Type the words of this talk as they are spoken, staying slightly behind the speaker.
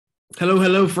Hello,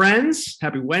 hello, friends.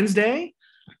 Happy Wednesday.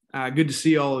 Good to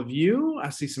see all of you. I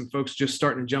see some folks just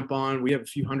starting to jump on. We have a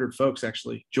few hundred folks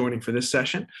actually joining for this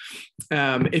session.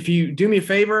 If you do me a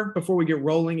favor before we get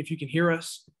rolling, if you can hear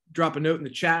us, drop a note in the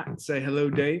chat and say, hello,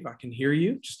 Dave, I can hear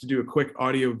you, just to do a quick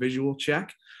audio visual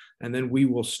check, and then we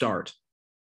will start.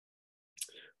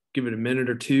 Give it a minute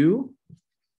or two.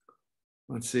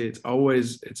 Let's see, it's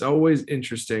always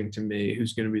interesting to me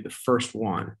who's going to be the first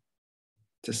one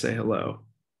to say hello.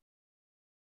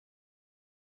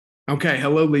 Okay,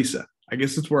 hello, Lisa. I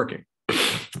guess it's working.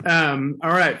 All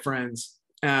right, friends.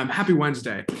 Happy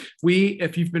Wednesday.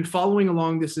 If you've been following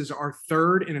along, this is our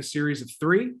third in a series of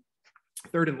three,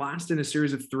 third and last in a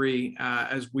series of three,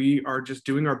 as we are just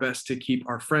doing our best to keep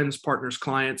our friends, partners,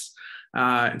 clients,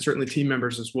 and certainly team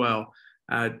members as well,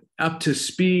 up to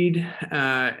speed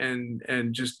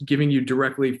and just giving you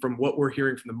directly from what we're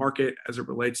hearing from the market as it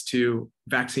relates to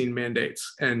vaccine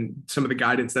mandates and some of the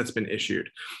guidance that's been issued.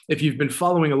 If you've been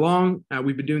following along,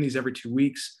 we've been doing these every 2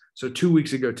 weeks. So 2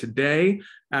 weeks ago today,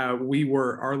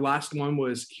 our last one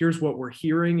was here's what we're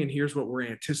hearing and here's what we're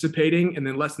anticipating. And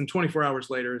then less than 24 hours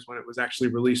later is when it was actually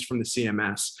released from the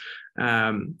CMS.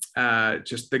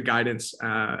 Just the guidance,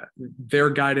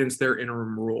 their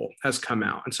interim rule has come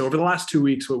out. And so over the last 2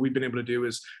 weeks, what we've been able to do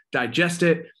is digest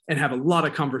it and have a lot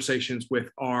of conversations with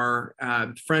our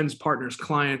friends, partners,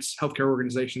 clients, healthcare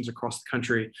organizations across the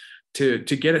country to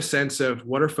get a sense of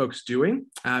what are folks doing,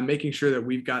 making sure that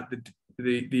we've got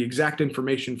the exact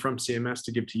information from CMS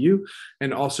to give to you,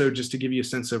 and also just to give you a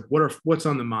sense of what's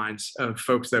on the minds of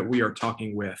folks that we are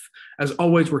talking with. As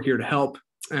always, we're here to help.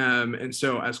 And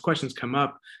so as questions come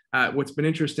up, what's been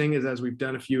interesting is as we've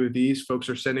done a few of these, folks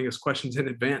are sending us questions in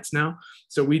advance now.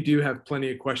 So we do have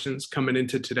plenty of questions coming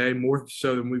into today, more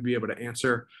so than we'd be able to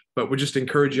answer. But we just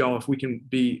encourage y'all, if we can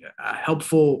be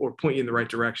helpful or point you in the right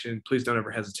direction, please don't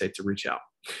ever hesitate to reach out.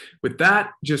 With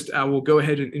that, I will go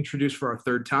ahead and introduce for our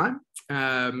third time,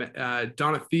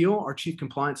 Donna Thiel, our Chief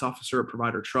Compliance Officer at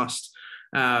Provider Trust.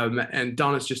 And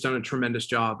Donna's just done a tremendous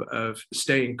job of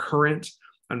staying current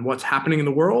on what's happening in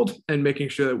the world and making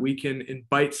sure that we can, in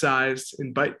bite-sized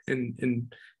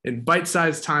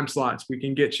time slots, we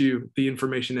can get you the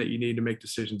information that you need to make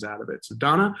decisions out of it. So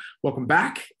Donna, welcome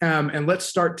back. And let's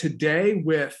start today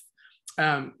with,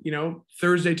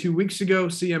 Thursday, 2 weeks ago,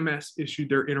 CMS issued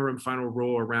their interim final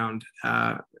rule around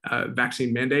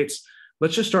vaccine mandates.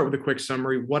 Let's just start with a quick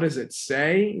summary. What does it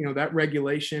say? That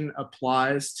regulation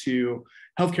applies to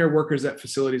healthcare workers at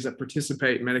facilities that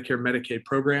participate in Medicare, Medicaid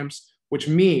programs, which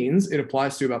means it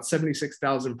applies to about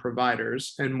 76,000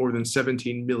 providers and more than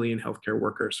 17 million healthcare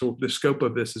workers. So the scope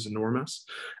of this is enormous.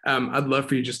 I'd love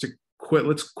for you just to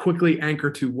let's quickly anchor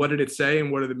to what did it say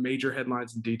and what are the major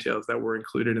headlines and details that were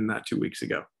included in that 2 weeks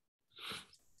ago.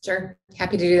 Sure,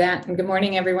 happy to do that. And good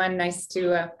morning, everyone. Nice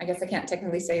to, I guess I can't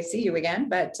technically say see you again,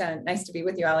 but nice to be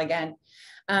with you all again.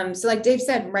 So like Dave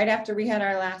said, right after we had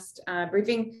our last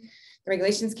briefing, the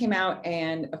regulations came out,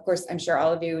 and of course, I'm sure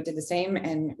all of you did the same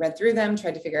and read through them,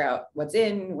 tried to figure out what's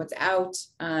in, what's out.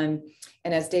 And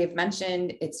as Dave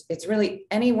mentioned, it's really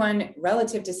anyone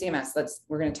relative to CMS.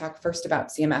 We're going to talk first about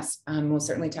CMS. We'll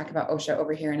certainly talk about OSHA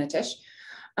over here in a tish.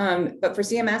 But for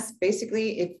CMS,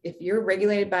 basically, if you're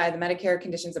regulated by the Medicare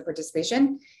conditions of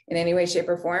participation in any way, shape,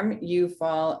 or form, you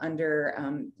fall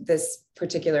under this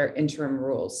particular interim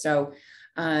rule. So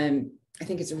I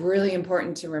think it's really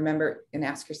important to remember and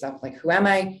ask yourself, like, who am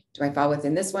I? Do I fall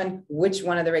within this one? Which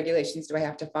one of the regulations do I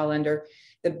have to fall under?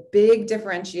 The big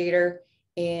differentiator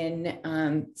in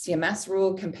CMS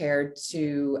rule compared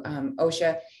to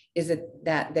OSHA is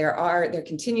that there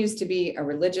continues to be a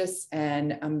religious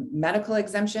and medical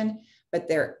exemption, but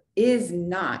there is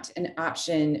not an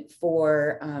option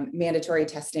for mandatory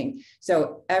testing.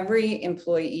 So every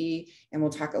employee, and we'll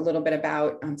talk a little bit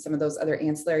about some of those other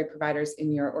ancillary providers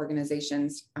in your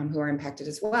organizations who are impacted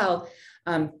as well,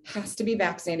 has to be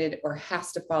vaccinated or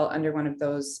has to fall under one of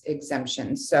those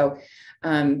exemptions. So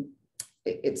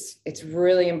it's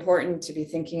really important to be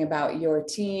thinking about your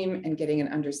team and getting an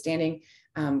understanding.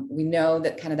 We know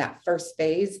that kind of that first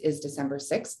phase is December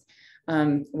 6th.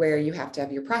 Where you have to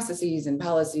have your processes and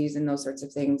policies and those sorts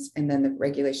of things. And then the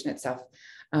regulation itself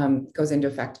goes into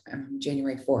effect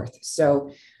January 4th.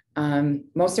 So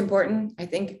most important, I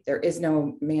think there is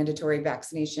no mandatory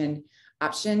vaccination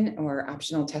option or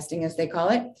optional testing, as they call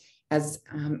it, as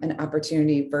an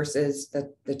opportunity versus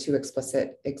the two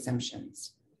explicit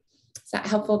exemptions. Is that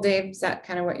helpful, Dave? Is that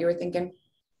kind of what you were thinking?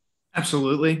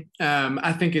 Absolutely.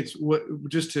 I think it's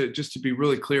just to be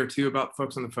really clear too about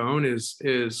folks on the phone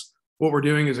is what we're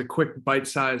doing is a quick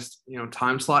bite-sized,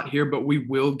 time slot here, but we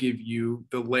will give you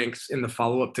the links in the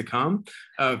follow-up to come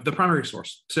of the primary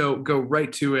source. So go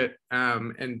right to it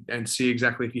and see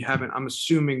exactly. If you haven't, I'm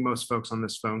assuming most folks on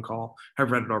this phone call have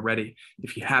read it already.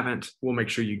 If you haven't, we'll make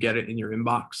sure you get it in your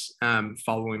inbox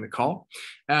following the call.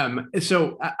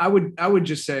 So I would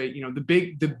just say,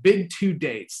 the big two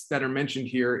dates that are mentioned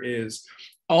here is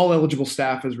all eligible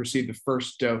staff has received the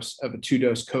first dose of a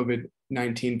 2-dose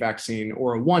COVID-19 vaccine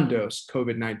or a 1-dose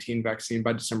COVID-19 vaccine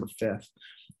by December 5th.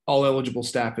 All eligible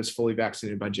staff is fully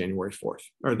vaccinated by January 4th,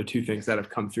 are the two things that have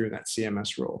come through in that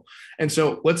CMS rule. And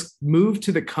so let's move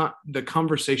to the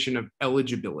conversation of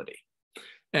eligibility.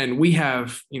 And we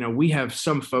have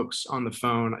some folks on the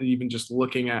phone, even just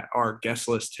looking at our guest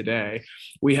list today,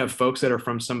 we have folks that are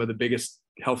from some of the biggest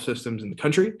health systems in the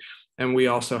country. And we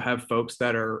also have folks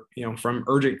that are, from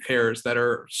urgent cares that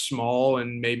are small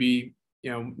and maybe,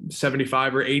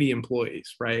 75 or 80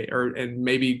 employees, right? And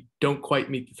maybe don't quite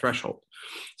meet the threshold.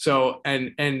 So,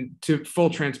 and to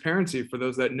full transparency for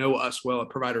those that know us well at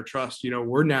Provider Trust,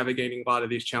 we're navigating a lot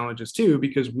of these challenges too,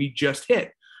 because we just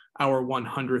hit our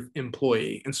 100th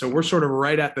employee. And so we're sort of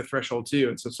right at the threshold too.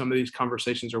 And so some of these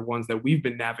conversations are ones that we've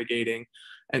been navigating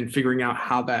and figuring out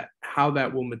how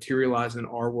that will materialize in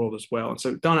our world as well. And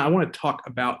so, Donna, I want to talk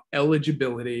about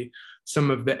eligibility,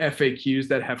 some of the FAQs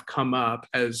that have come up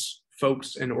as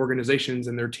folks and organizations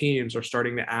and their teams are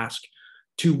starting to ask,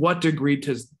 to what degree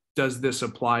does this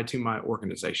apply to my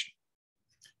organization?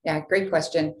 Yeah, great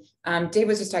question. Dave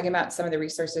was just talking about some of the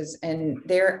resources, and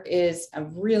there is a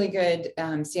really good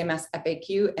CMS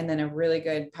FAQ and then a really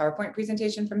good PowerPoint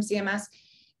presentation from CMS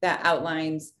that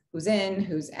outlines who's in,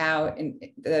 who's out. And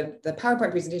the PowerPoint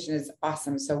presentation is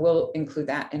awesome. So we'll include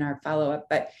that in our follow-up.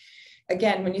 But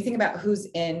again, when you think about who's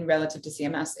in relative to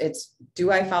CMS, it's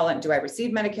do I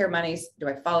receive Medicare monies? Do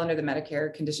I fall under the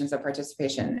Medicare conditions of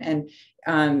participation? And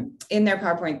in their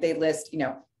PowerPoint, they list,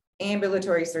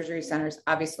 ambulatory surgery centers,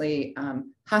 obviously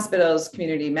hospitals,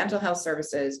 community mental health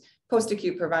services,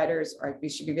 post-acute providers, or we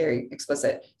should be very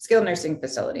explicit, skilled nursing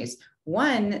facilities.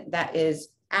 One that is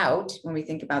out when we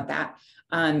think about that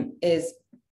is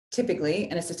typically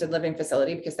an assisted living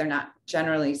facility because they're not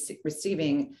generally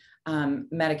receiving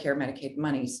Medicare, Medicaid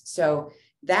monies. So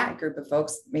that group of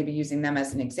folks, maybe using them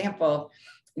as an example,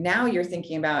 now you're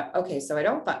thinking about, okay, so I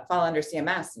don't fall under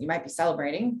CMS. You might be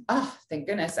celebrating, oh, thank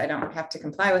goodness, I don't have to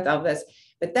comply with all this.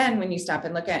 But then when you stop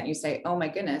and look at it and you say, oh my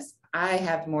goodness, I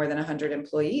have more than 100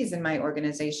 employees in my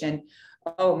organization.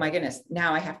 Oh my goodness,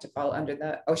 now I have to fall under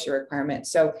the OSHA requirement.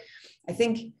 So I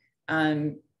think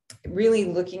really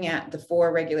looking at the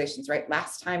 4 regulations, right?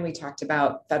 Last time we talked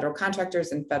about federal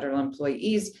contractors and federal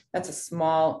employees. That's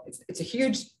it's a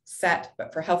huge set,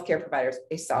 but for healthcare providers,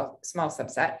 a small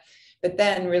subset. But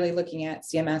then really looking at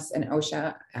CMS and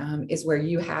OSHA is where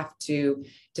you have to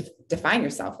define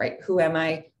yourself, right? Who am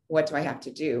I? What do I have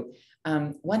to do?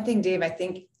 One thing, Dave, I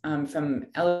think from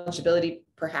eligibility,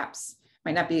 perhaps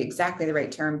might not be exactly the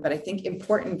right term, but I think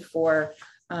important for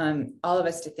all of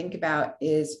us to think about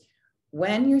is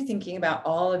when you're thinking about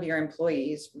all of your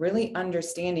employees, really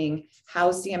understanding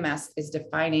how CMS is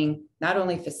defining not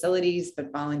only facilities,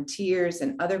 but volunteers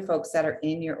and other folks that are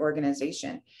in your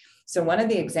organization. So one of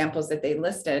the examples that they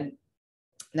listed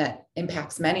that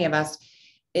impacts many of us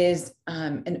is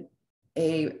a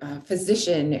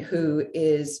physician who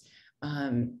is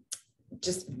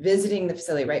just visiting the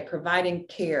facility, right? Providing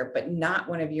care, but not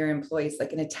one of your employees,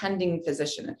 like an attending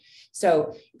physician.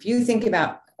 So if you think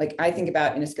about, like I think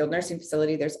about in a skilled nursing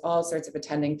facility, there's all sorts of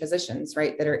attending physicians,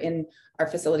 right? That are in our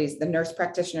facilities, the nurse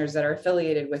practitioners that are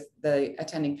affiliated with the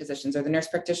attending physicians, or the nurse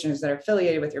practitioners that are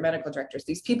affiliated with your medical directors.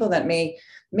 These people that may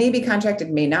be contracted,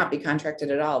 may not be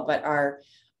contracted at all, but are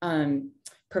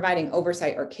providing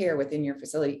oversight or care within your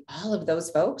facility. All of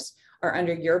those folks are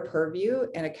under your purview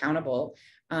and accountable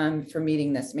for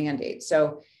meeting this mandate.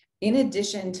 So in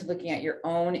addition to looking at your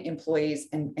own employees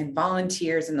and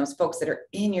volunteers and those folks that are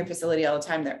in your facility all the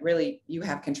time that really you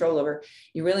have control over,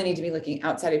 you really need to be looking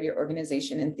outside of your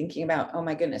organization and thinking about, oh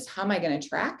my goodness, how am I going to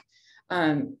track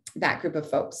that group of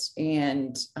folks?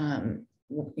 And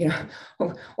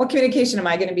what communication am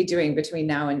I going to be doing between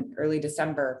now and early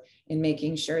December in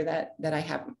making sure that I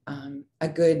have a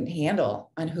good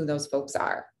handle on who those folks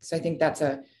are? So I think that's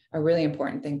a really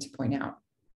important thing to point out.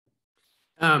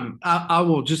 I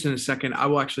will just in a second, I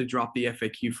will actually drop the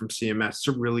FAQ from CMS. It's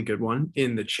a really good one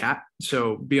in the chat.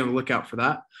 So be on the lookout for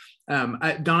that.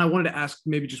 Don, I wanted to ask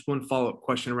maybe just one follow-up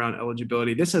question around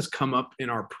eligibility. This has come up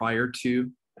in our prior two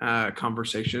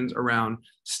conversations around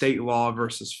state law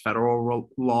versus federal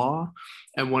law,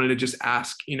 and wanted to just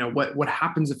ask, what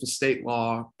happens if a state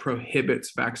law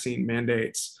prohibits vaccine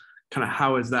mandates kind of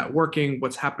how is that working?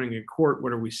 What's happening in court?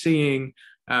 What are we seeing?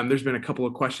 There's been a couple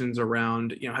of questions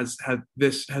around, has the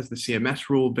CMS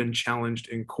rule been challenged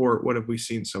in court? What have we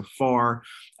seen so far?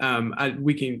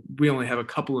 We only have a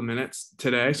couple of minutes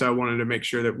today, so I wanted to make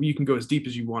sure that you can go as deep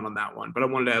as you want on that one, but I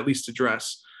wanted to at least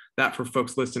address that for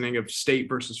folks listening of state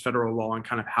versus federal law and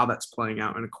kind of how that's playing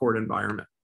out in a court environment.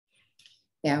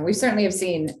 Yeah, we certainly have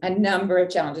seen a number of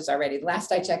challenges already.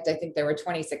 Last I checked, I think there were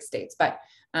 26 states, but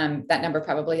that number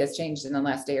probably has changed in the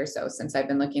last day or so since I've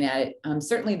been looking at it.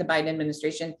 Certainly the Biden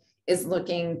administration is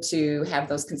looking to have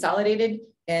those consolidated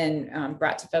and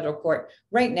brought to federal court.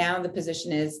 Right now, the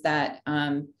position is that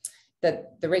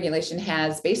that the regulation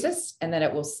has basis and that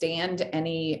it will stand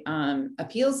any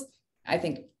appeals. I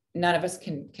think none of us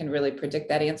can really predict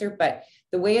that answer, but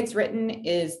the way it's written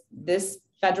is this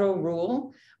federal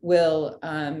rule will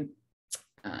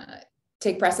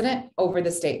take precedent over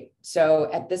the state. So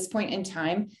at this point in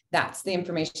time, that's the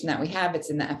information that we have.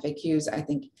 It's in the FAQs. I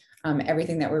think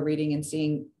everything that we're reading and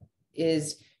seeing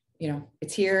is,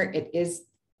 it's here. It is,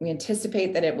 we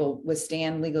anticipate that it will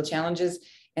withstand legal challenges,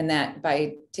 and that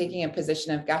by taking a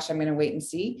position of, gosh, I'm going to wait and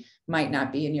see, might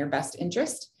not be in your best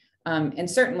interest. And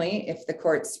certainly if the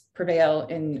courts prevail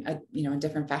in a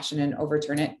different fashion and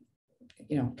overturn it,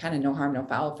 kind of no harm, no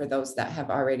foul for those that have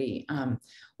already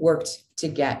worked to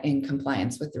get in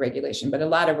compliance with the regulation, but a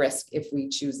lot of risk if we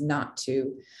choose not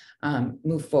to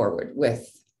move forward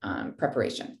with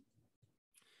preparation.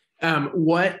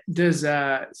 What's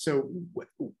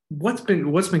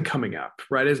been coming up,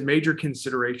 right, as major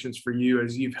considerations for you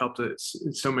as you've helped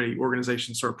so many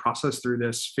organizations sort of process through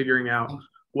this, figuring out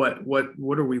what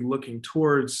are we looking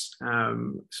towards,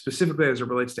 specifically as it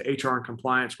relates to HR and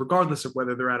compliance, regardless of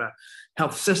whether they're at a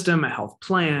health system, a health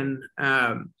plan.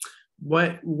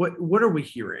 What are we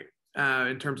hearing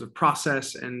in terms of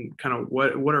process, and kind of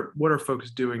what are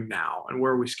folks doing now, and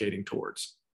where are we skating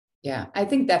towards? Yeah, I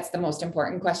think that's the most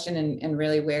important question, and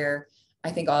really where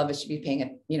I think all of us should be paying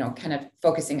it, kind of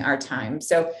focusing our time.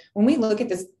 So when we look at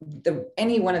this,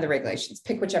 any one of the regulations,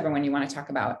 pick whichever one you want to talk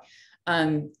about.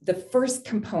 The first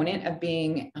component of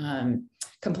being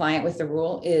compliant with the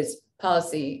rule is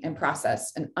policy and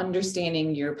process, and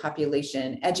understanding your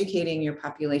population, educating your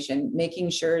population,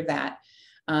 making sure that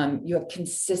you have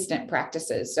consistent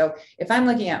practices. So if I'm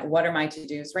looking at what are my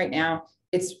to-dos right now,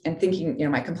 and thinking,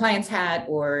 my compliance hat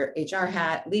or HR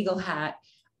hat, legal hat,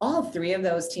 all three of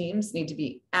those teams need to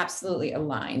be absolutely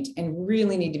aligned and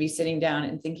really need to be sitting down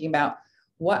and thinking about,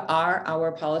 what are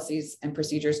our policies and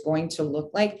procedures going to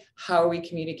look like? How are we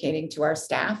communicating to our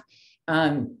staff?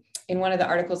 In one of the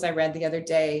articles I read the other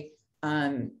day,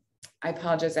 I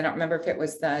apologize, I don't remember if it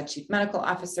was the chief medical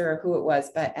officer or who it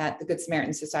was, but at the Good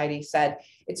Samaritan Society said,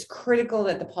 it's critical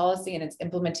that the policy and its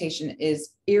implementation is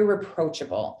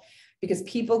irreproachable, because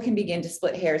people can begin to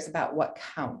split hairs about what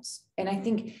counts. And I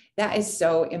think that is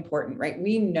so important, right?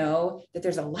 We know that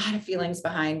there's a lot of feelings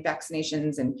behind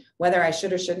vaccinations and whether I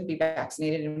should or shouldn't be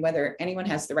vaccinated, and whether anyone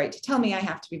has the right to tell me I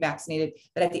have to be vaccinated.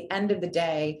 But at the end of the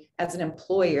day, as an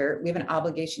employer, we have an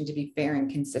obligation to be fair and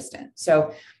consistent.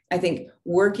 So I think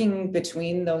working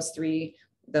between those three,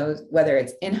 whether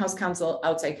it's in-house counsel,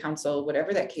 outside counsel,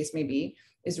 whatever that case may be,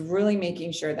 is really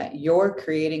making sure that you're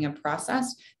creating a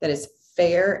process that is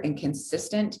fair and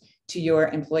consistent to your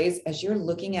employees as you're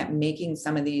looking at making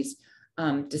some of these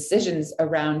decisions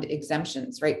around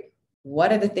exemptions, right?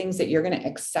 What are the things that you're going to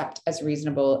accept as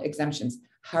reasonable exemptions?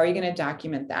 How are you going to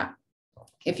document that?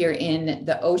 If you're in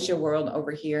the OSHA world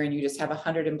over here and you just have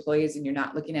 100 employees and you're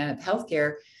not looking at the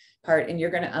healthcare part, and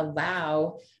you're going to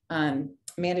allow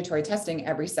mandatory testing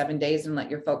every 7 days and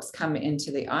let your folks come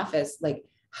into the office, like,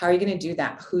 how are you going to do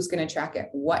that? Who's going to track it?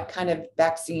 What kind of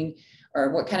vaccine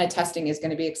or what kind of testing is going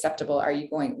to be acceptable? Are you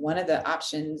going? One of the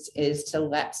options is to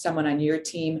let someone on your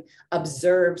team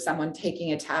observe someone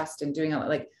taking a test and doing it.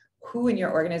 Like, who in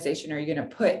your organization are you going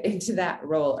to put into that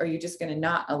role? Or are you just going to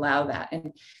not allow that?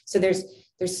 And so there's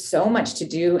so much to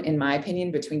do, in my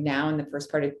opinion, between now and the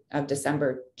first part of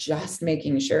December, just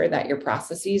making sure that your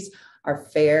processes are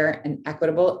fair and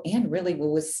equitable and really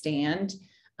will withstand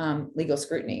legal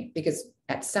scrutiny, because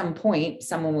at some point,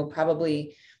 someone will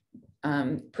probably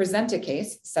present a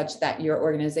case such that your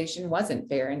organization wasn't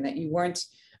fair and that you weren't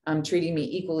treating me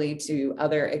equally to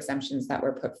other exemptions that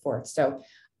were put forth. So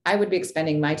I would be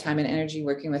expending my time and energy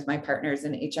working with my partners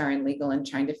in HR and legal and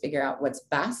trying to figure out what's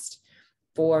best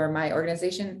for my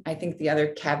organization. I think the other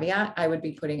caveat I would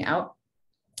be putting out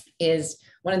is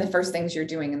one of the first things you're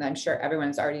doing, and I'm sure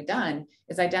everyone's already done,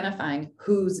 is identifying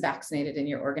who's vaccinated in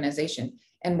your organization.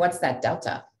 And what's that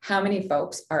delta? How many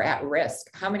folks are at risk?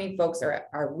 How many folks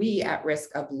are we at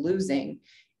risk of losing?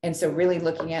 And so really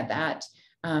looking at that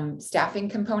staffing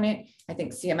component, I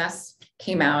think CMS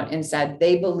came out and said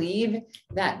they believe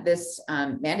that this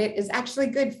mandate is actually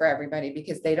good for everybody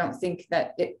because they don't think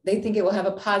that they think it will have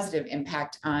a positive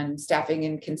impact on staffing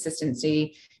and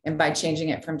consistency. And by changing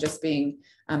it from just being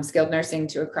skilled nursing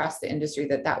to across the industry,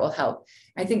 that will help.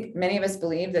 I think many of us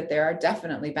believe that there are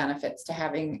definitely benefits to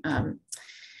having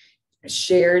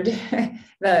shared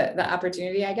the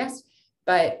opportunity, I guess.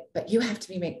 But you have to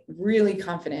be really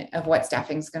confident of what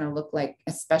staffing is going to look like,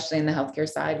 especially in the healthcare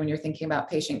side when you're thinking about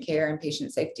patient care and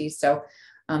patient safety. So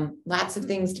lots of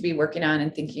things to be working on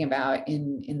and thinking about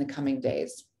in the coming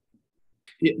days.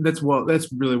 Yeah, that's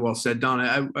really well said,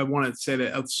 Donna. I want to say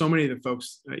that so many of the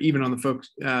folks, even on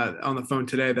the phone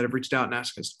today that have reached out and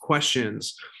asked us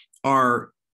questions,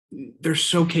 they're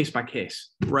so case by case,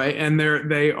 right? And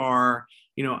they are,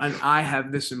 and I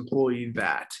have this employee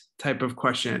that type of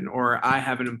question, or I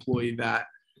have an employee that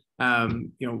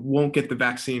won't get the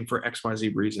vaccine for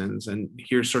XYZ reasons, and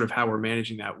here's sort of how we're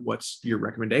managing that. What's your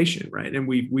recommendation, right? And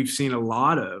we've seen a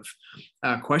lot of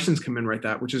questions come in right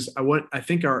that, which is I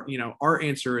think our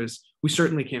answer is we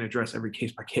certainly can't address every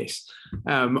case by case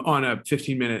on a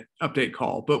 15-minute update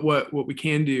call, but what we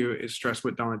can do is stress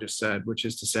what Donna just said, which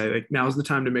is to say, like, now's the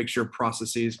time to make sure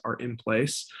processes are in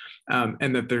place,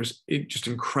 and that there's just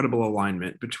incredible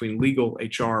alignment between legal,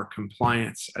 HR,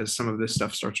 compliance as some of this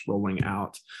stuff starts rolling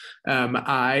out.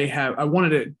 I wanted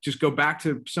to just go back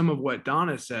to some of what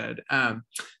Donna said.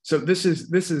 So this is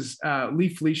Lee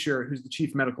Fleischer, who's the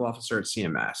chief medical officer at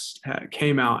CMS,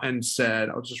 came out and said,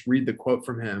 I'll just read the quote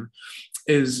from him,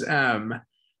 is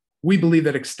we believe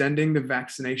that extending the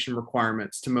vaccination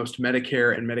requirements to most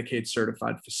Medicare and Medicaid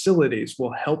certified facilities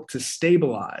will help to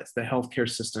stabilize the healthcare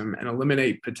system and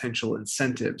eliminate potential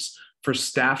incentives for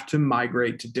staff to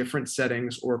migrate to different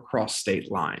settings or across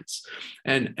state lines.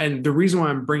 And the reason why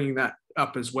I'm bringing that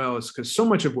up as well is because so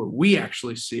much of what we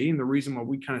actually see, and the reason why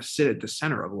we kind of sit at the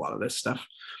center of a lot of this stuff,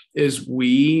 is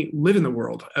we live in the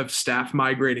world of staff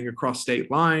migrating across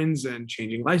state lines and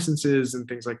changing licenses and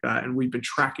things like that. And we've been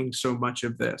tracking so much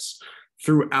of this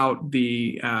throughout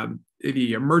the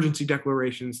emergency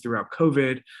declarations, throughout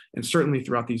COVID, and certainly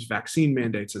throughout these vaccine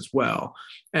mandates as well.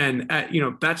 And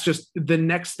that's just the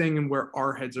next thing, and where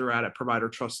our heads are at Provider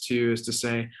Trust 2 is to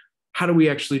say, how do we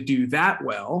actually do that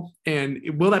well? And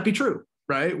will that be true?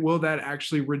 Right? Will that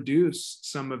actually reduce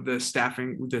some of the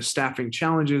staffing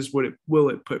challenges? Will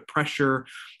it put pressure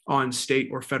on state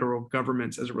or federal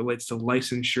governments as it relates to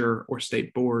licensure or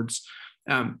state boards?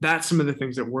 That's some of the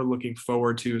things that we're looking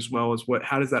forward to, as well as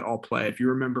how does that all play? If you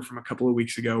remember from a couple of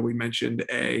weeks ago, we mentioned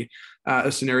a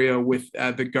scenario with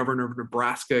the governor of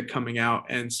Nebraska coming out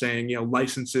and saying,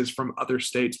 licenses from other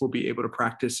states will be able to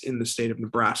practice in the state of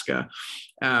Nebraska.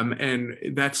 And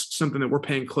that's something that we're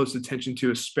paying close attention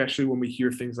to, especially when we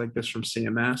hear things like this from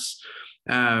CMS,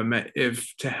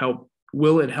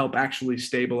 will it help actually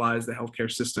stabilize the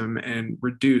healthcare system and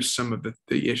reduce some of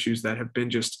the issues that have been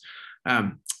just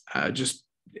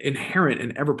inherent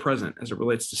and ever present as it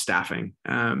relates to staffing.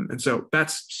 And so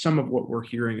that's some of what we're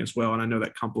hearing as well. And I know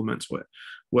that complements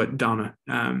what Donna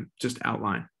just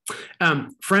outlined.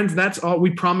 Friends, that's all.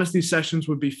 We promised these sessions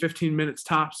would be 15 minutes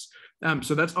tops.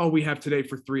 So that's all we have today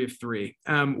for 3 of 3.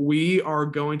 We are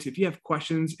going to, if you have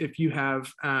questions, if you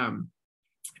have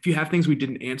things we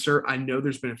didn't answer, I know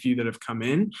there's been a few that have come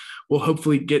in. We'll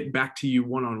hopefully get back to you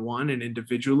one-on-one and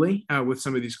individually with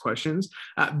some of these questions.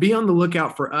 Be on the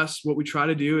lookout for us. What we try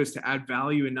to do is to add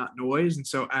value and not noise. And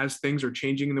so as things are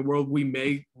changing in the world, we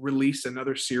may release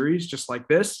another series just like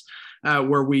this,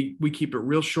 where we keep it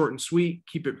real short and sweet,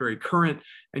 keep it very current,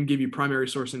 and give you primary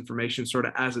source information sort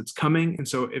of as it's coming. And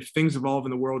so if things evolve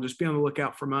in the world, just be on the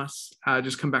lookout from us.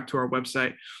 Just come back to our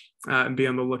website. And be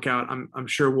on the lookout. I'm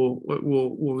sure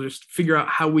we'll just figure out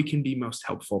how we can be most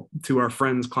helpful to our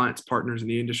friends, clients, partners in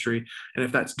the industry. And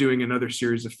if that's doing another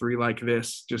series of 3 like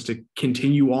this, just to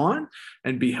continue on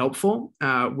and be helpful,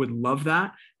 would love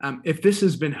that. If this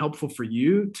has been helpful for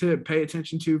you to pay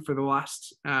attention to for the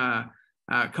last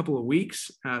couple of weeks,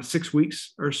 6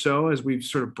 weeks or so, as we've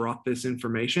sort of brought this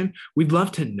information, we'd love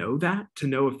to know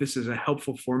if this is a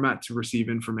helpful format to receive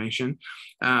information.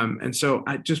 And so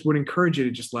I just would encourage you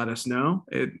to just let us know.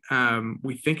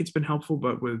 We think it's been helpful,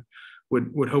 but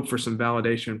would hope for some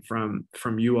validation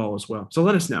from you all as well. So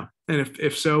let us know. And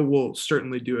if so, we'll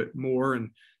certainly do it more.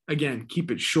 And again,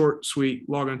 keep it short, sweet,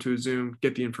 log onto a Zoom,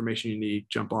 get the information you need,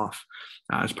 jump off.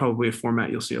 It's probably a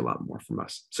format you'll see a lot more from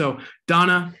us. So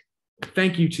Donna,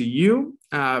 thank you to you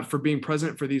for being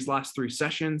present for these last 3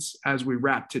 sessions as we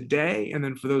wrap today. And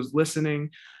then for those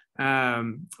listening,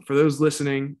 feel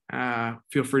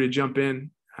free to jump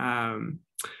in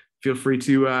feel free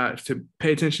to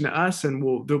pay attention to us, and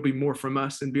there'll be more from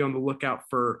us, and be on the lookout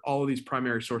for all of these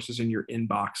primary sources in your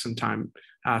inbox sometime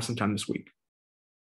this week.